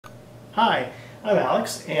Hi, I'm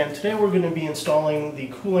Alex, and today we're going to be installing the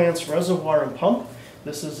Koolance reservoir and pump.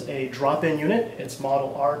 This is a drop-in unit. It's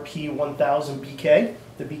model RP1000BK.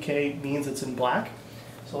 The BK means it's in black.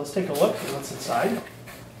 So let's take a look at what's inside.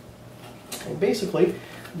 And basically,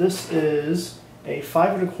 this is a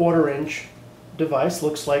 5¼ inch device.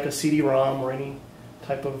 Looks like a CD-ROM or any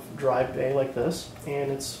type of drive bay like this,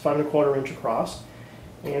 and it's 5¼ inch across.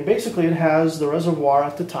 And basically it has the reservoir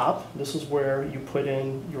at the top. This is where you put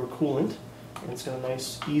in your coolant. And it's got a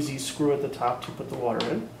nice easy screw at the top to put the water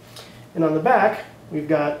in. And on the back we've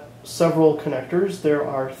got several connectors. There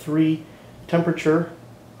are 3 temperature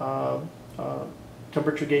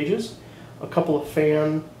gauges, a couple of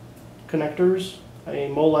fan connectors, a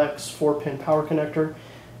Molex 4-pin power connector,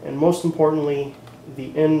 and most importantly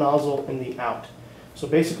the in nozzle and the out. So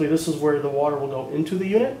basically this is where the water will go into the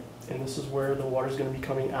unit, and this is where the water is going to be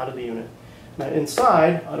coming out of the unit. Now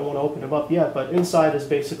inside, I don't want to open it up yet, but inside is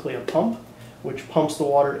basically a pump which pumps the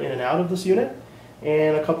water in and out of this unit,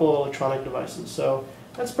 and a couple of electronic devices. So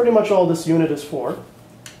that's pretty much all this unit is for.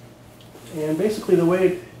 And basically the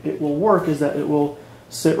way it will work is that it will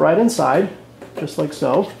sit right inside, just like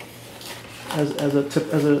so, as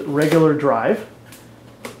a regular drive,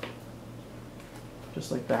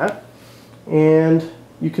 just like that. And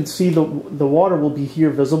you can see the water will be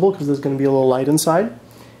here visible because there's going to be a little light inside,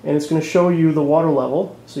 and it's going to show you the water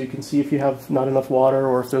level, so you can see if you have not enough water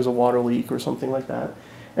or if there's a water leak or something like that.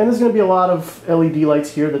 And there's going to be a lot of LED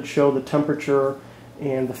lights here that show the temperature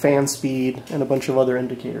and the fan speed and a bunch of other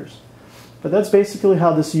indicators. But that's basically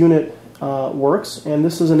how this unit works, and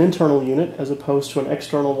this is an internal unit as opposed to an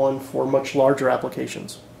external one for much larger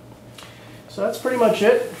applications. So that's pretty much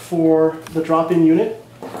it for the drop-in unit.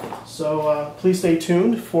 So please stay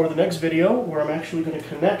tuned for the next video where I'm actually going to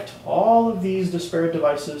connect all of these disparate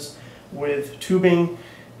devices with tubing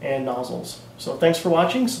and nozzles. So thanks for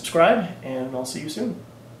watching, subscribe, and I'll see you soon.